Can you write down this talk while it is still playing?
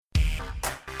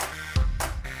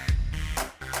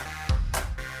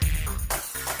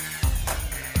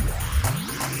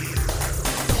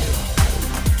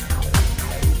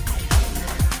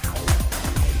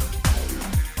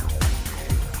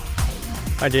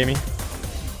Hi, Jamie.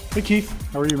 Hey, Keith.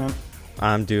 How are you, man?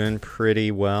 I'm doing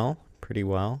pretty well.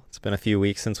 It's been a few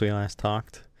weeks since we last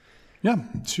talked. Yeah,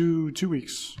 two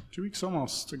weeks. 2 weeks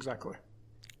almost, exactly.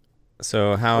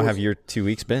 So how have your 2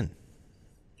 weeks been?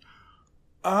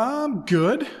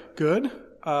 Good.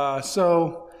 Last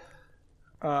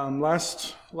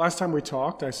time we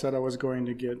talked, I said I was going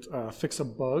to fix a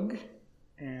bug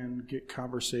and get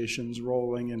conversations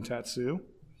rolling in Tatsu.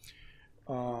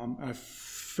 I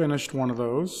finished one of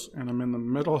those, and I'm in the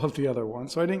middle of the other one.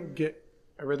 So I didn't get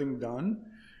everything done,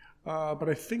 but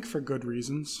I think for good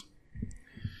reasons.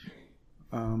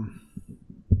 I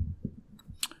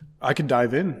could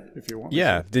dive in if you want.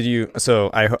 Yeah. Did you? So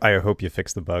I hope you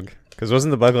fixed the bug. Because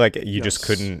wasn't the bug like you Yes. just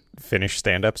couldn't finish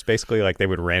stand-ups, basically? Like they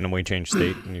would randomly change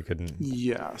state and you couldn't...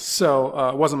 Yeah. So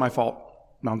it wasn't my fault.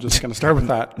 No, I'm just going to start with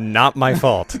that. Not my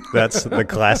fault. That's the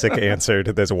classic answer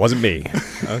to this. It wasn't me.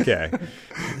 Okay.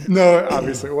 No,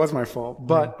 obviously it was my fault.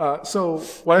 But so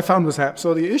what I found was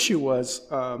so the issue was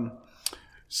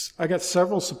I got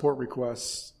several support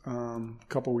requests a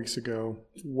couple weeks ago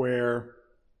where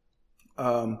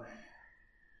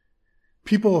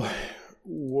people,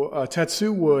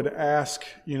 Tatsu would ask,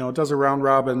 it does a round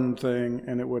robin thing,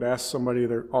 and it would ask somebody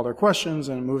all their questions,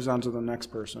 and it moves on to the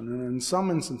next person. And in some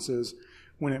instances,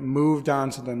 when it moved on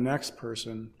to the next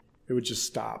person, it would just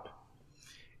stop.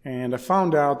 And I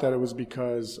found out that it was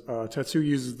because Tatsu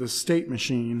uses the state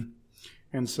machine,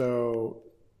 and so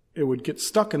it would get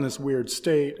stuck in this weird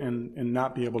state and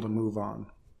not be able to move on.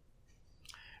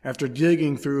 After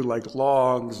digging through like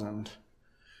logs and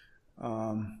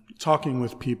talking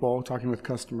with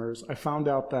customers, I found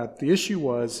out that the issue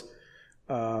was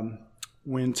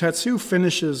when Tatsu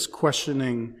finishes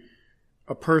questioning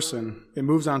a person, it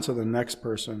moves on to the next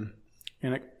person,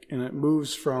 and it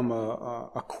moves from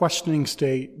a questioning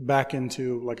state back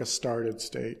into like a started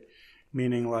state,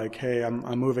 meaning like, hey,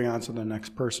 I'm moving on to the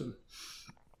next person.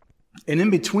 And in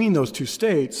between those two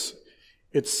states,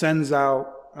 it sends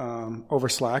out over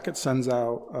Slack, it sends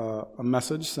out a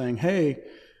message saying, hey,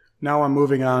 now I'm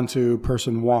moving on to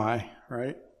person Y,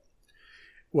 right?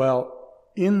 Well,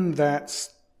 in that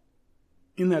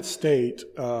state,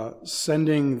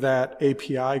 sending that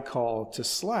API call to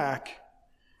Slack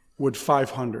would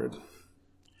 500.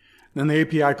 Then the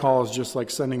API call is just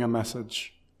like sending a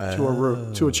message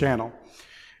to a channel.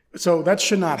 So that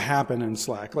should not happen in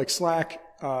Slack. Like Slack,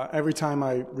 every time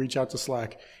I reach out to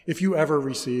Slack, if you ever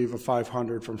receive a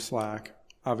 500 from Slack,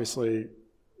 obviously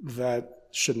that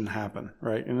shouldn't happen,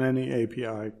 right? In any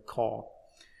API call.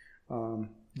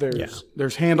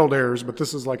 There's handled errors, but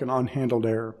this is like an unhandled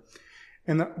error.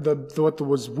 And what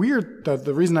was weird,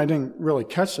 the reason I didn't really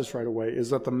catch this right away is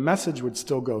that the message would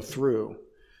still go through.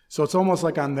 So it's almost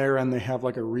like on their end they have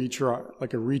like a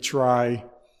retry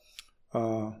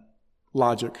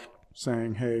logic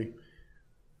saying, hey,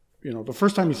 the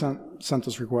first time you sent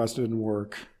this request, it didn't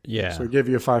work. Yeah. So it gave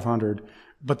you a 500,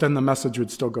 but then the message would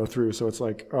still go through. So it's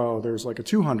like, oh, there's like a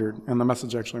 200, and the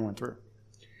message actually went through.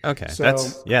 Okay. So,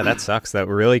 that sucks. That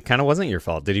really kind of wasn't your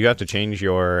fault. Did you have to change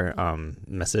your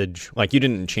message? Like you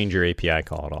didn't change your API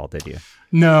call at all, did you?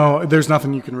 No, there's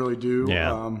nothing you can really do.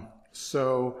 Yeah.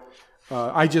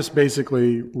 I just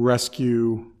basically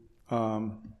rescue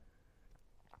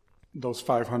those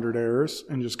 500 errors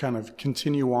and just kind of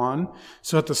continue on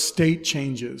so that the state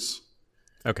changes.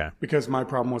 Okay. Because my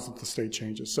problem was that the state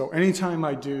changes. So anytime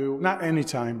I do, not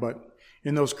anytime, but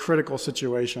in those critical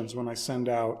situations when I send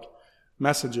out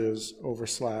messages over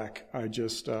Slack, I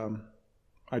just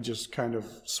kind of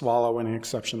swallow any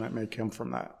exception that may come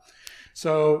from that.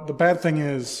 So the bad thing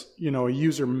is, a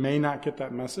user may not get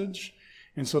that message,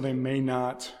 and so they may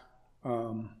not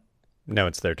know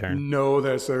it's their turn. Know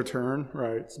that it's their turn,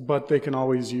 right? But they can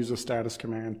always use a status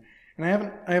command,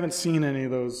 and I haven't seen any of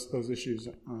those issues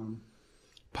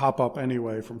pop up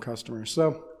anyway from customers.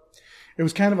 So it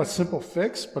was kind of a simple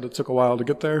fix, but it took a while to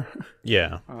get there.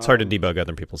 Yeah, it's hard to debug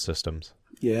other people's systems.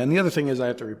 Yeah, and the other thing is I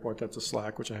have to report that to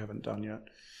Slack, which I haven't done yet,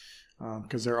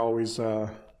 because they're always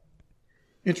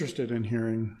interested in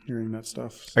hearing that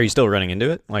stuff. So. Are you still running into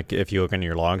it? Like if you look into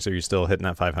your logs, are you still hitting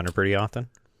that 500 pretty often?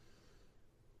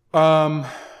 I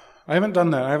haven't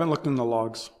done that. I haven't looked in the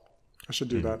logs. I should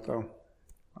do that though,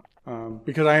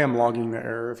 because I am logging the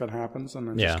error if it happens, and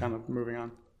then just kind of moving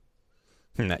on.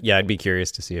 Yeah, I'd be curious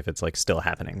to see if it's like still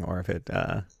happening, or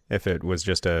if it was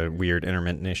just a weird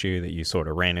intermittent issue that you sort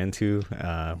of ran into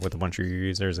with a bunch of your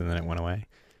users and then it went away.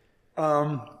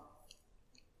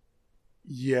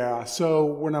 Yeah. So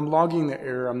when I'm logging the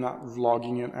error, I'm not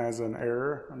logging it as an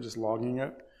error. I'm just logging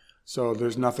it. So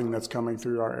there's nothing that's coming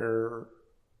through our error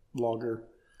logger.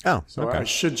 Oh, So okay. I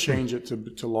should change it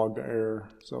to log the error.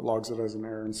 So it logs it as an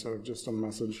error instead of just a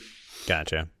message.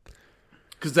 Gotcha.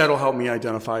 Because that'll help me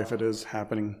identify if it is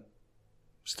happening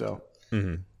still.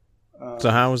 So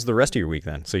how was the rest of your week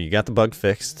then? So you got the bug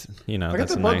fixed. I got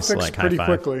that's the a bug nice fixed like high pretty five.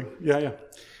 quickly. Yeah.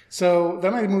 So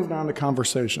then I moved on to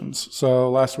conversations. So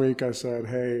last week I said,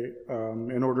 hey,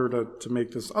 in order to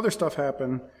make this other stuff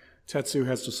happen, Tetsu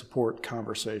has to support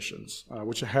conversations,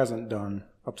 which it hasn't done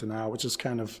up to now, which is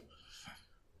kind of,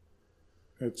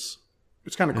 it's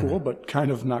kind of cool, but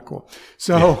kind of not cool.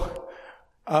 So,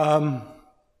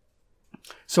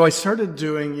 so I started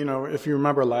doing, if you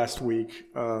remember last week,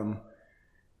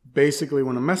 basically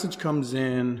when a message comes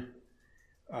in,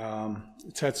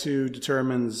 Tetsu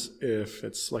determines if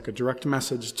it's like a direct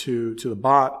message to the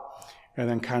bot and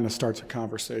then kind of starts a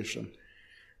conversation.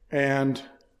 And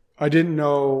I didn't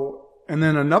know, and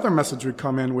then another message would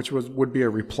come in which would be a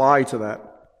reply to that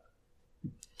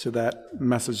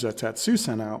message that Tetsu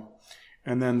sent out.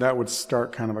 And then that would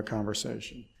start kind of a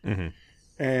conversation.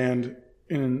 And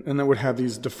it would have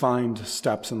these defined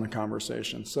steps in the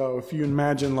conversation. So if you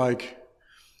imagine like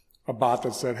a bot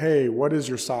that said, hey, what is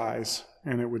your size?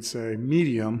 And it would say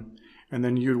medium. And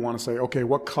then you'd want to say, okay,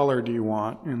 what color do you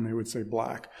want? And they would say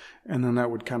black. And then that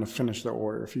would kind of finish their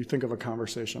order if you think of a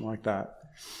conversation like that.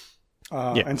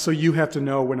 And so you have to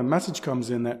know when a message comes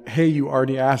in that, hey, you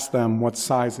already asked them what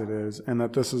size it is and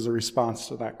that this is a response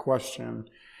to that question.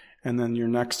 And then your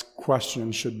next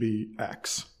question should be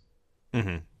X.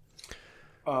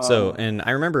 So, and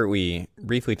I remember we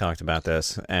briefly talked about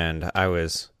this, and I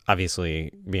was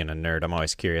obviously being a nerd. I'm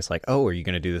always curious, like, oh, are you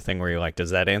going to do the thing where you're like,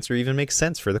 does that answer even make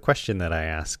sense for the question that I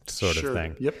asked, sort of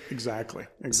thing? Yep, exactly.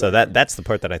 So that's the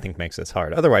part that I think makes this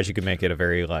hard. Otherwise, you could make it a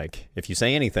very like, if you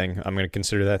say anything, I'm going to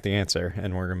consider that the answer,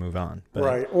 and we're going to move on. But,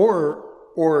 right.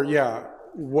 Or yeah,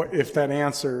 what if that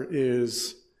answer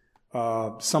is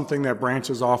something that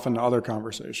branches off into other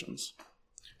conversations?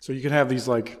 So you can have these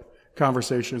like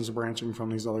conversations branching from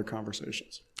these other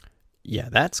conversations. Yeah,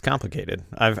 that's complicated.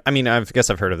 I guess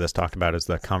I've heard of this talked about as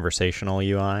the conversational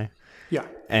UI. Yeah.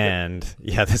 And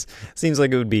yeah, this seems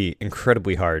like it would be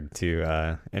incredibly hard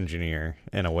to engineer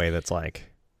in a way that's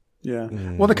like, yeah.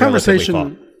 Well, the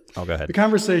conversation. Oh, go ahead. The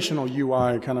conversational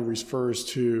UI kind of refers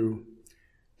to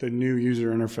the new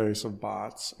user interface of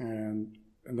bots, and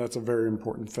that's a very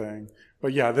important thing.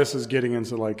 But yeah, this is getting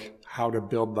into like how to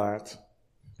build that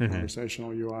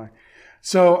conversational UI.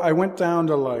 So I went down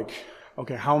to like,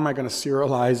 okay, how am I going to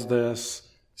serialize this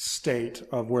state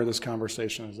of where this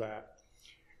conversation is at?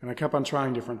 And I kept on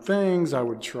trying different things. I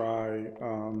would try,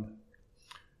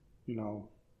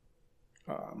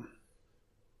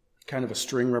 kind of a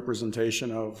string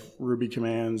representation of Ruby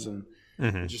commands and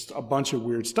just a bunch of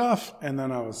weird stuff. And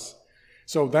then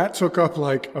so that took up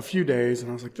like a few days,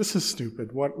 and I was like, this is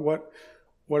stupid.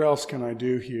 What else can I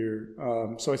do here?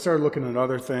 So I started looking at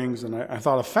other things, and I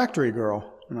thought of Factory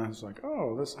Girl. And I was like,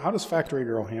 oh, how does Factory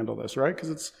Girl handle this, right? Because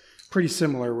it's pretty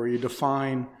similar where you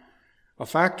define a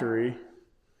factory,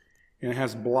 and it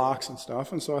has blocks and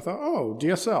stuff. And so I thought, oh,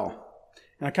 DSL.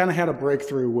 And I kind of had a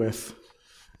breakthrough with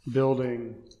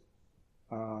building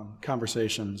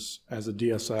conversations as a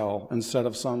DSL instead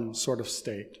of some sort of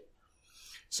state.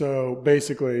 So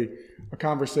basically,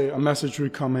 a message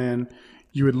would come in.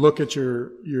 You would look at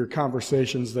your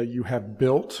conversations that you have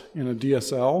built in a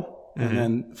DSL and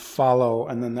then follow,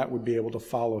 and then that would be able to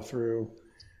follow through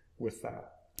with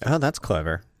that. Oh, that's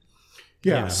clever.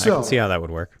 Yeah, so I can see how that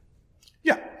would work.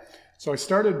 Yeah. So I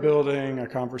started building a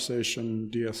conversation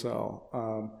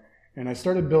DSL, and I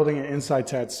started building it inside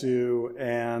Tatsu,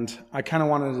 and I kind of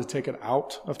wanted to take it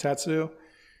out of Tatsu.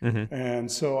 And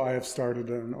so I have started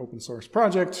an open source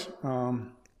project.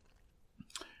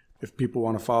 If people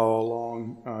want to follow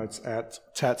along, it's at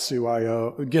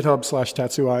Tatsu.io,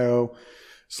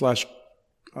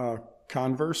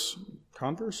 GitHub/Tatsu.io/Converse.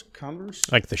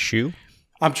 Like the shoe?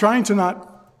 I'm trying to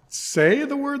not say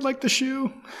the word like the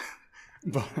shoe,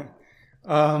 but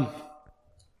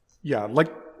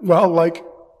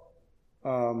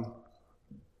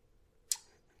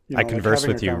yeah, I converse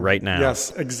with you right now.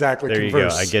 Yes, exactly. There Converse. you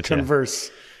go. I get you.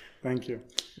 Converse. Thank you.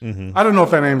 I don't know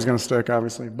if that name's going to stick,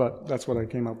 obviously, but that's what I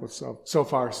came up with so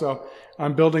far. So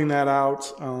I'm building that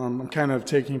out. I'm kind of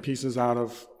taking pieces out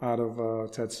of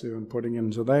Tetsu and putting it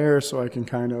into there, so I can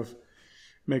kind of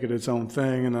make it its own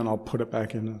thing, and then I'll put it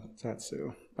back into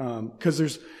Tetsu.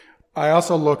 Because I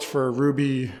also looked for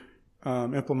Ruby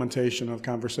implementation of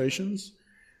conversations,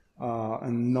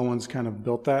 and no one's kind of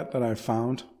built that I've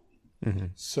found.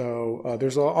 So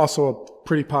there's also a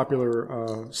pretty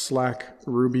popular Slack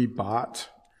Ruby bot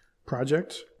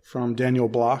project from Daniel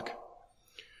Block.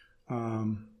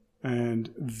 and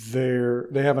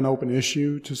they have an open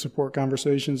issue to support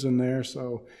conversations in there,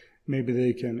 so maybe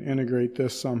they can integrate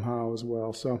this somehow as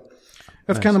well. So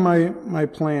that's Nice. kind of my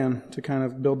plan, to kind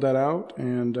of build that out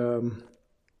and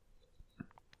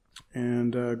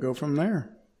go from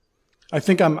there. I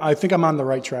think I'm on the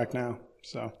right track now.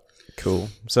 So Cool.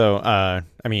 So, I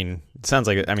mean, it sounds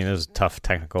like, there's a tough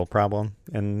technical problem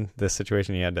in this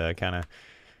situation. You had to kind of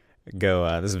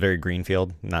go, this is very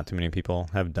greenfield. Not too many people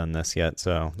have done this yet.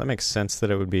 So that makes sense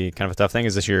that it would be kind of a tough thing.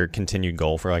 Is this your continued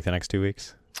goal for like the next 2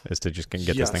 weeks? Is to just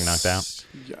get this thing knocked out?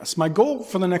 Yes. My goal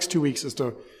for the next 2 weeks is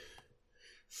to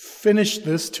finish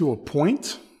this to a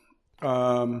point,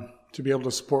 to be able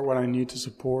to support what I need to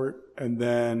support, and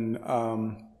then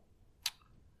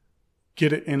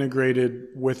get it integrated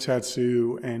with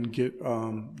Tatsu and get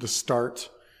the start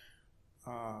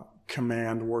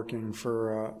command working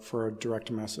for a direct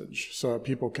message, so that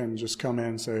people can just come in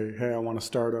and say, hey, I want to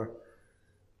start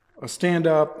a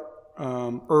stand-up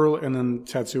early, and then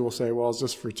Tatsu will say, well, is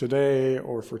this for today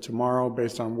or for tomorrow,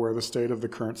 based on where the state of the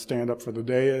current stand-up for the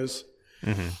day is.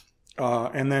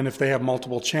 And then if they have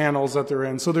multiple channels that they're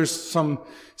in, so there's some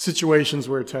situations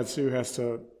where Tatsu has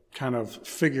to kind of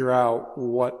figure out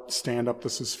what stand-up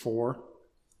this is for.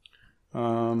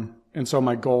 And so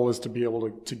my goal is to be able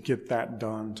to get that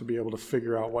done, to be able to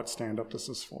figure out what stand-up this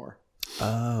is for.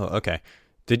 Oh, okay.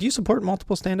 Did you support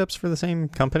multiple stand-ups for the same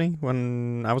company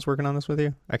when I was working on this with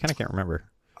you? I kind of can't remember.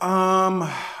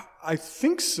 I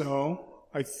think so.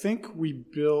 I think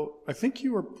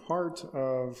you were part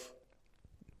of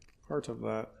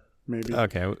that. Maybe.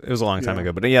 Okay, it was a long time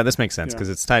ago, but yeah, this makes sense because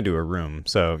it's tied to a room,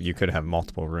 so you could have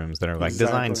multiple rooms that are like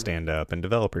design stand-up and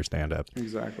developer stand-up.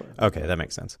 Exactly. Okay, that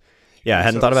makes sense. Yeah, I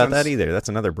hadn't thought about that either. That's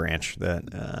another branch that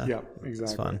exactly.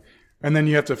 is fun. And then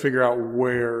you have to figure out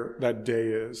where that day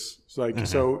is. It's like,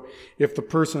 so if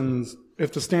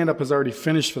the stand-up is already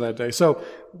finished for that day. So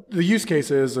the use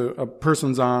case is a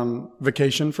person's on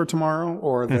vacation for tomorrow,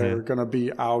 or they're going to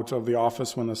be out of the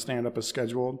office when the stand-up is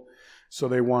scheduled. So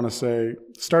they want to say,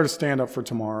 start a stand-up for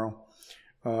tomorrow,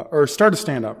 or start a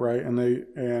stand-up, right? And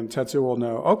Tetsu will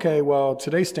know, okay, well,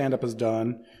 today's stand-up is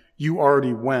done. You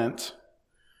already went.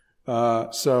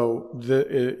 So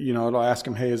it'll ask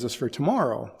them, hey, is this for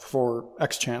tomorrow for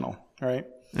X channel, right?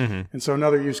 And so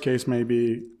another use case may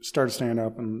be start a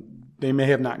stand-up, and they may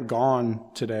have not gone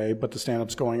today, but the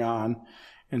stand-up's going on.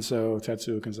 And so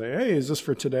Tetsu can say, hey, is this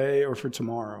for today or for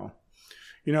tomorrow?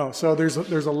 So there's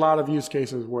a lot of use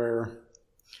cases where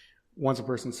once a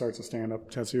person starts a stand-up,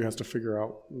 Tetsu has to figure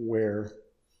out who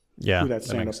that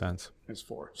stand-up is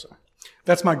for. So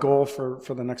that's my goal for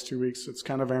the next 2 weeks. It's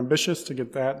kind of ambitious to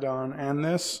get that done and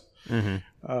this.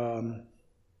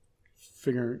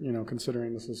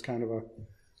 Considering this is kind of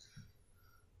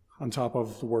on top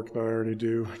of the work that I already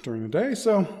do during the day.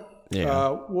 So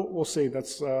we'll see.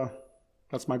 That's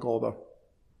my goal, though.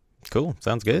 Cool.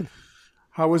 Sounds good.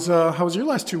 How was your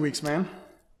last 2 weeks, man?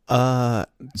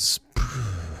 It's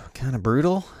kind of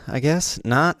brutal, I guess.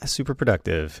 Not super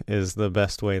productive is the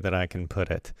best way that I can put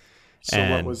it.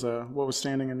 So what was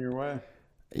standing in your way?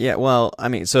 Yeah, well,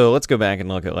 so let's go back and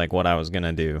look at like what I was going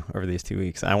to do over these 2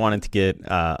 weeks. I wanted to get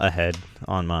ahead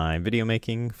on my video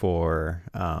making for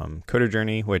Coder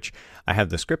Journey, which I have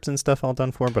the scripts and stuff all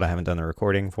done for, but I haven't done the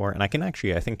recording for. And I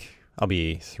think I'll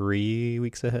be 3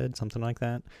 weeks ahead, something like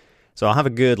that. So I'll have a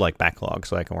good like backlog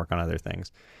so I can work on other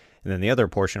things. And then the other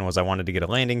portion was I wanted to get a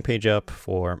landing page up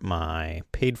for my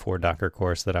paid for Docker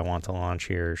course that I want to launch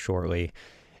here shortly.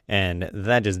 And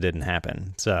that just didn't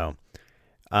happen. So,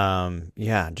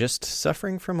 just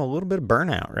suffering from a little bit of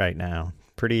burnout right now.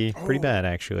 Pretty bad,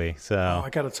 actually. So I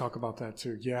got to talk about that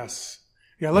too. Yes.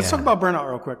 Yeah, let's talk about burnout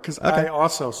real quick, because I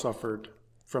also suffered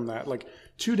from that. Like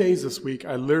 2 days this week,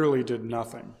 I literally did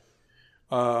nothing.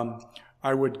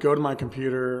 I would go to my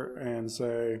computer and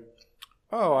say,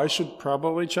 oh, I should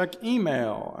probably check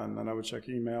email. And then I would check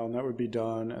email, and that would be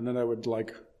done. And then I would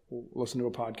like listen to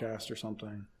a podcast or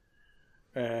something.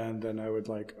 And then I would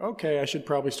okay, I should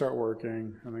probably start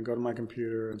working. And then go to my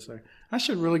computer and say, I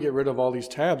should really get rid of all these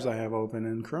tabs I have open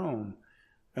in Chrome.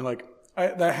 And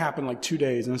that happened 2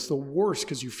 days. And it's the worst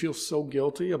because you feel so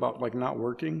guilty about not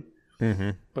working.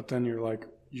 But then you're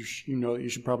you know that you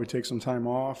should probably take some time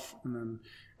off. And then,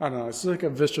 I don't know, it's like a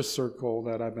vicious circle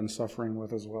that I've been suffering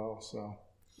with as well. So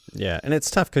yeah, and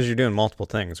it's tough because you're doing multiple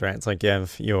things, right? It's like you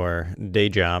have your day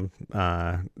job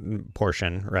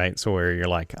portion, right? So where you're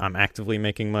I'm actively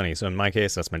making money. So in my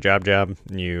case, that's my job,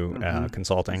 new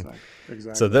consulting.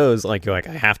 Exactly. So those, you're I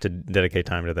have to dedicate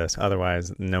time to this.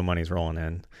 Otherwise, no money's rolling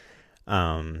in.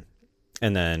 And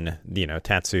then,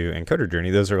 Tatsu and Coder Journey,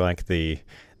 those are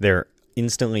they're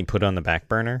instantly put on the back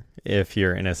burner if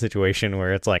you're in a situation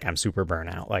where it's like I'm super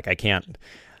burnout. Like I can't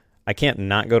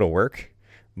not go to work,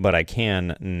 but I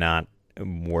can not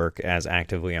work as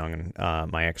actively on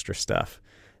my extra stuff.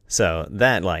 So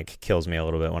that like kills me a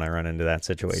little bit when I run into that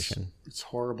situation. It's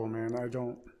horrible, man.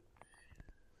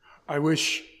 I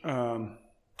wish,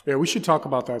 we should talk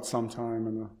about that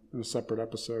sometime in a separate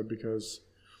episode, because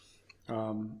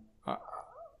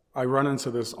I run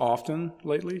into this often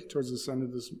lately towards this end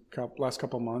of this last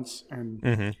couple months,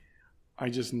 and I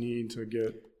just need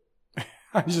to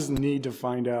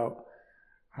find out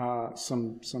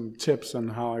some tips on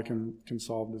how I can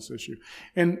solve this issue.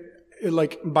 And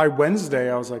like by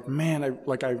Wednesday, I was like, man, I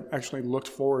actually looked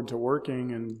forward to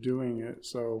working and doing it.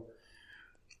 So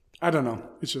I don't know.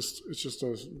 It's just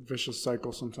a vicious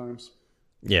cycle sometimes.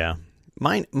 Yeah.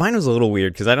 Mine was a little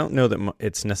weird because I don't know that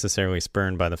it's necessarily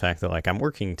spurned by the fact that like I'm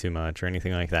working too much or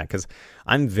anything like that, because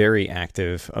I'm very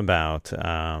active about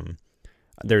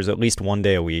there's at least one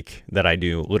day a week that I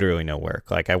do literally no work.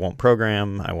 Like I won't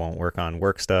program, I won't work on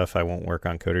work stuff, I won't work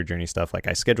on Coder Journey stuff. Like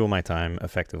I schedule my time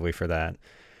effectively for that.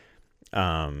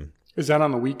 Is that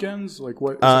on the weekends? Like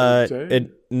what? Day?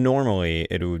 Normally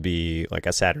it would be like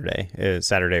a Saturday.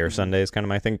 Saturday or Sunday is kind of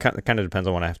my thing. Kind of depends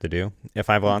on what I have to do. If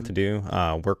I have a lot to do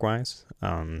work wise,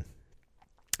 and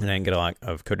I can get a lot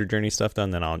of Coder Journey stuff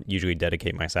done, then I'll usually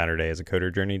dedicate my Saturday as a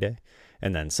Coder Journey day,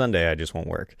 and then Sunday I just won't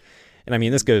work. And I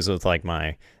mean, this goes with like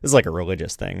this is like a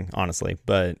religious thing, honestly,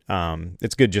 but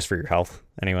it's good just for your health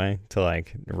anyway, to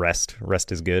like rest.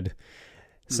 Rest is good.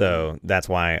 So that's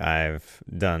why I've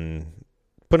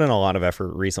put in a lot of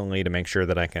effort recently to make sure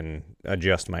that I can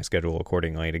adjust my schedule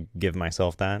accordingly to give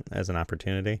myself that as an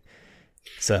opportunity.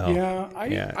 So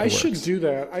I should do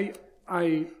that.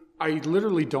 I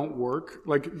literally don't work.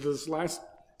 Like this last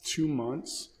 2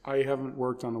 months, I haven't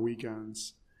worked on the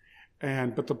weekends.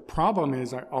 But the problem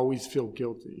is I always feel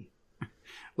guilty.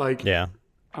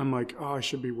 I'm like, oh, I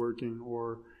should be working,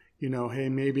 or, hey,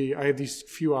 maybe I have these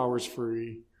few hours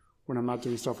free when I'm not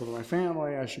doing stuff with my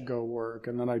family, I should go work,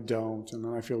 and then I don't, and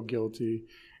then I feel guilty.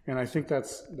 And I think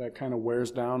that kind of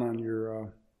wears down on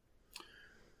your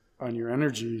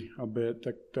energy a bit,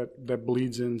 that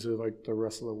bleeds into like the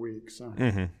rest of the week. So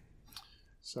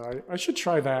so I should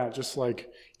try that. Just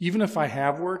like, even if I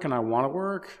have work and I want to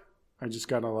work, I just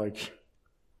gotta like,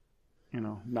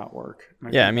 not work.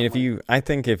 Yeah, I mean, I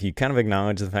think if you kind of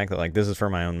acknowledge the fact that like this is for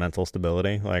my own mental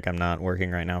stability, like I'm not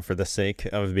working right now for the sake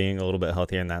of being a little bit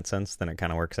healthier in that sense, then it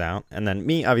kind of works out. And then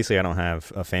me, obviously, I don't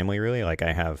have a family really. Like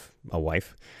I have a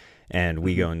wife, and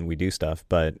we go and we do stuff.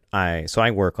 But I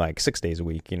work like 6 days a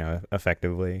week,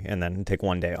 effectively, and then take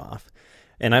one day off.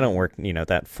 And I don't work,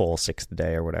 that full sixth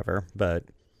day or whatever, but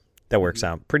that works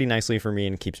out pretty nicely for me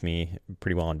and keeps me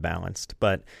pretty well and balanced.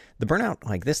 But the burnout,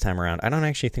 like this time around, I don't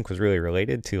actually think was really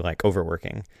related to like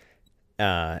overworking.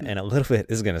 And a little bit,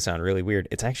 this is going to sound really weird.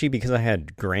 It's actually because I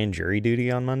had grand jury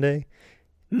duty on Monday,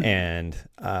 and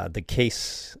one of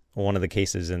the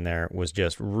cases in there was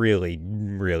just really,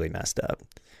 really messed up.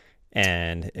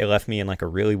 And it left me in like a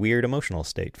really weird emotional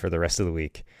state for the rest of the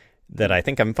week that I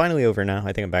think I'm finally over now.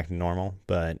 I think I'm back to normal,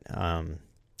 but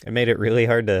it made it really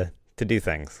hard to do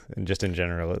things, and just in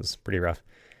general it was pretty rough.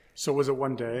 So was it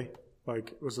one day?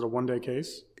 Like, was it a one-day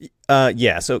case?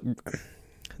 Yeah, so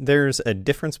there's a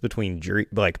difference between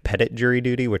petit jury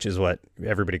duty, which is what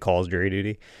everybody calls jury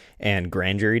duty, and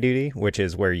grand jury duty, which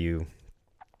is where you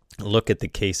look at the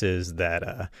cases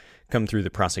that come through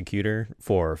the prosecutor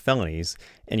for felonies,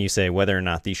 and you say whether or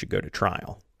not these should go to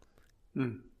trial.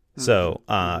 So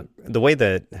the way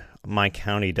that my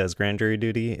county does grand jury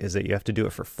duty is that you have to do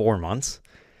it for 4 months.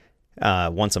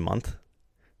 Once a month.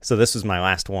 So this was my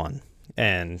last one.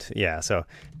 And yeah, so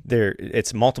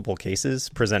it's multiple cases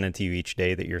presented to you each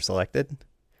day that you're selected.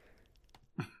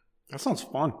 That sounds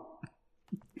fun.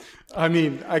 I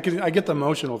mean, I get the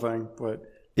emotional thing, but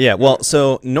yeah, well,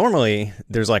 so normally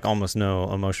there's like almost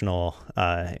no emotional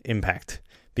impact,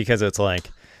 because it's like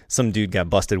some dude got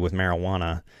busted with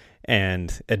marijuana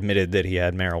and admitted that he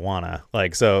had marijuana.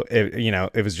 Like, so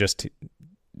it was just,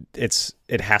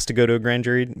 it has to go to a grand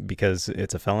jury because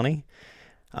it's a felony.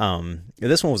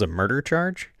 This one was a murder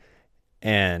charge,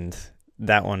 and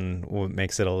that one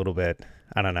makes it a little bit,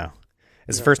 I don't know.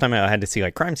 It's the first time I had to see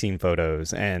like crime scene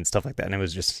photos and stuff like that, and it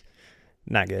was just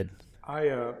not good.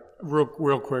 I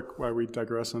real quick, while we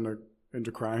digress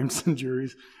into crimes and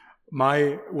juries,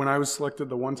 when I was selected,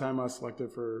 the one time I was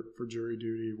selected for jury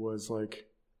duty was like,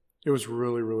 it was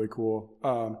really, really cool.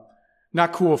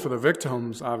 Not cool for the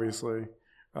victims, obviously.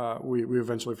 We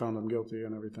eventually found them guilty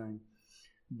and everything.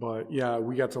 But yeah,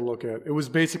 we got to look at, it was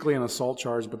basically an assault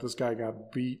charge, but this guy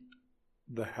got beat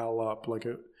the hell up. Like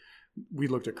we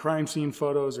looked at crime scene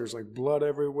photos. There's like blood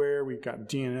everywhere. We got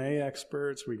DNA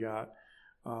experts. We got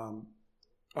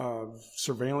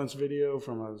surveillance video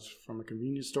from a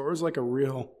convenience store. It was like a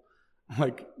real,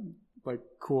 like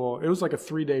cool. It was like a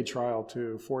 3-day trial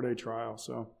too, 4-day trial.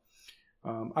 So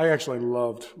I actually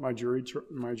loved my jury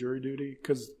duty,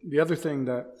 because the other thing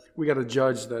that we got a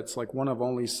judge that's like one of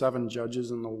only 7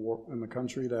 judges in the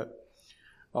country that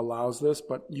allows this,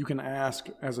 but you can ask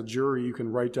as a jury, you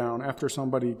can write down, after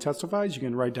somebody testifies, you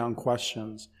can write down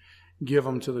questions, give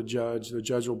them to the judge. The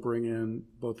judge will bring in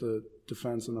both the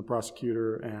defense and the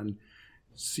prosecutor and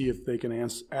see if they can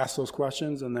ask those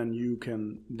questions, and then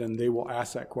they will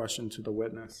ask that question to the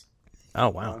witness. Oh,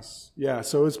 wow. Yeah,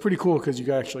 so it's pretty cool because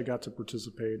you actually got to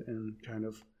participate in kind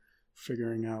of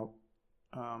figuring out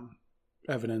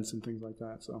evidence and things like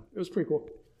that. So it was pretty cool.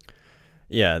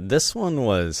 Yeah, this one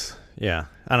was, I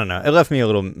don't know. It left me a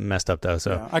little messed up, though.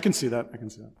 So yeah, I can see that.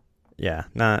 Yeah,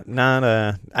 not.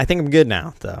 I think I'm good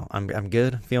now, though. I'm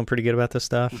good. Feeling pretty good about this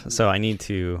stuff. Mm-hmm. So I need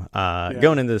to.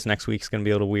 Going into this next week's gonna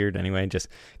be a little weird anyway. Just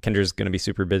Kendra's gonna be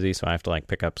super busy, so I have to like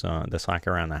pick up the slack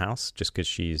around the house just because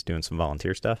she's doing some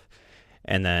volunteer stuff.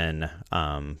 And then,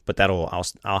 but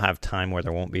I'll have time where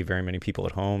there won't be very many people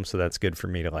at home, so that's good for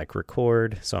me to like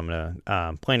record. So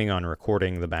I'm planning on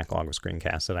recording the backlog of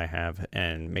screencasts that I have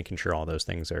and making sure all those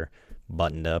things are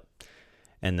buttoned up.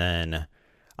 And then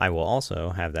I will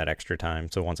also have that extra time.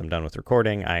 So once I'm done with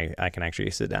recording, I can actually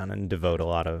sit down and devote a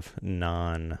lot of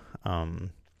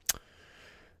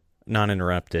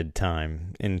non-interrupted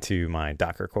time into my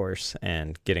Docker course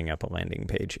and getting up a landing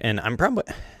page. And I'm probably,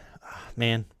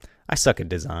 man, I suck at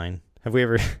design. Have we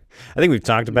ever, I think we've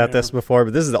talked about this before,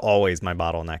 but this is always my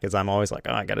bottleneck, is I'm always like,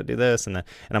 oh, I got to do this. And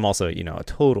I'm also, a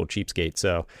total cheapskate.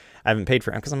 So I haven't paid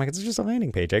for it because I'm like, it's just a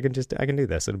landing page. I can do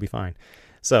this. It'll be fine.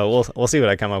 So we'll see what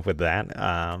I come up with that.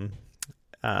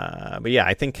 But yeah,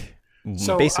 I think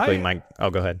basically go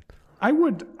ahead. I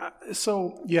would,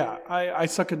 I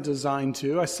suck at design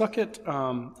too. I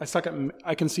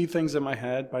can see things in my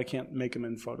head, but I can't make them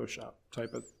in Photoshop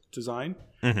type of design.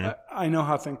 Mm-hmm. I know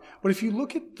how things, but if you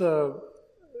look at the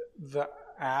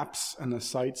apps and the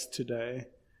sites today,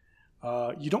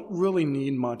 you don't really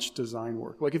need much design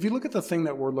work. Like if you look at the thing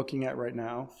that we're looking at right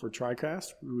now for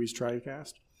TriCast, Rui's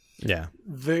TriCast,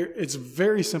 it's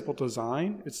very simple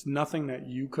design. It's nothing that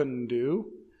you couldn't do,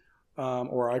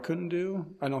 or I couldn't do,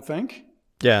 I don't think.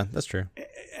 Yeah, that's true.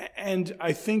 And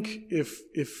I think if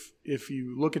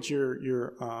you look at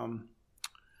your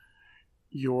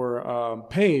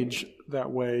page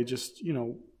that way, just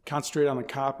concentrate on the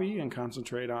copy and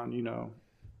concentrate on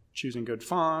choosing good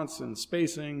fonts and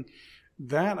spacing.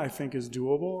 That I think is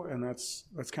doable, and that's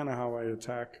kind of how I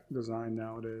attack design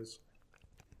nowadays.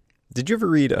 Did you ever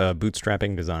read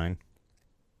Bootstrapping Design?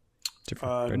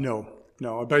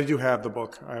 No, but I do have the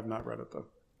book. I have not read it though.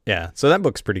 Yeah, so that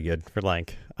book's pretty good for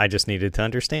I just needed to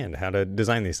understand how to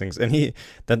design these things. And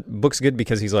that book's good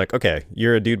because he's like, okay,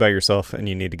 you're a dude by yourself and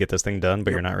you need to get this thing done,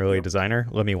 but you're not really a designer.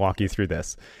 Let me walk you through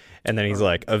this. And then he's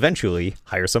like, eventually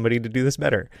hire somebody to do this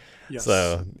better. Yes.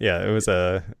 So yeah, it's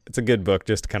a good book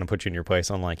just to kind of put you in your place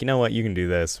on like, you know what, you can do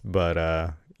this, but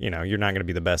you're not going to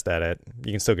be the best at it.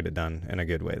 You can still get it done in a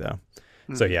good way though.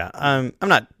 Mm-hmm. So yeah, I'm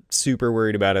not super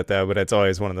worried about it though, but it's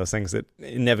always one of those things that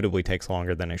inevitably takes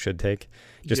longer than it should take,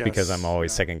 just because I'm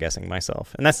always second guessing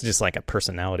myself. And that's just like a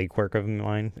personality quirk of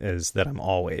mine, is that I'm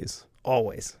always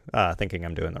thinking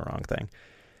I'm doing the wrong thing.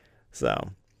 So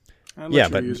let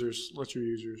your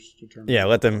users determine. Yeah,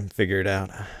 let them figure it out.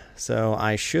 So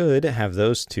I should have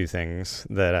those 2 things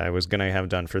that I was going to have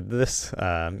done for this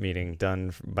meeting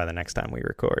done by the next time we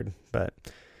record, but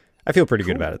I feel pretty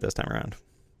good about it this time around.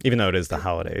 Even though it is the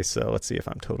holidays, so let's see if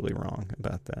I'm totally wrong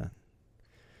about that.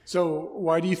 So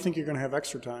why do you think you're going to have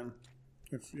extra time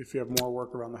if you have more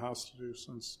work around the house to do?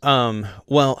 Since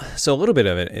well, so a little bit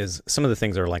of it is some of the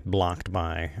things are like blocked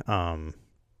by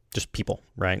just people,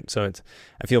 right? So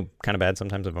I feel kind of bad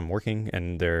sometimes if I'm working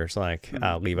and there's like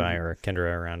Levi or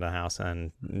Kendra around the house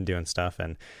and doing stuff,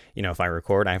 and if I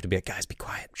record, I have to be like, guys, be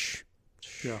quiet. Shh.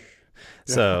 Yeah.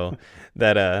 So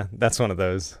that's one of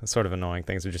those sort of annoying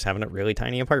things of just having a really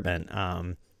tiny apartment.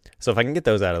 So if I can get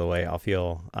those out of the way, I'll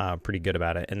feel pretty good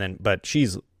about it. And then, but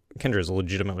Kendra's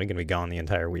legitimately going to be gone the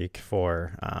entire week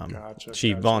for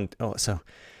so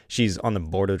she's on the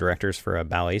board of directors for a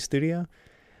ballet studio.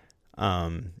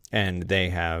 And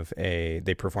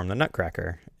they perform the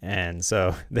Nutcracker. And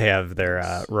so they have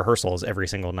their rehearsals every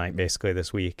single night, basically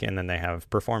this week. And then they have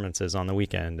performances on the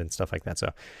weekend and stuff like that.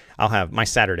 So I'll have my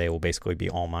Saturday will basically be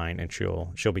all mine, and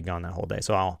she'll be gone that whole day.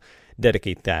 So I'll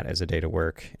dedicate that as a day to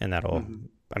work. And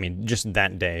just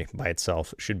that day by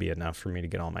itself should be enough for me to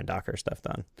get all my Docker stuff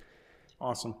done.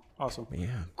 Awesome. Yeah.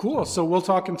 Cool. So we'll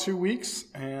talk in 2 weeks,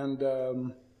 and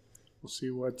we'll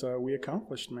see what we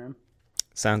accomplished, man.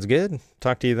 Sounds good.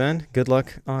 Talk to you then. Good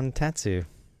luck on Tatsu.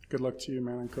 Good luck to you,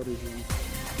 man, on Code Journey.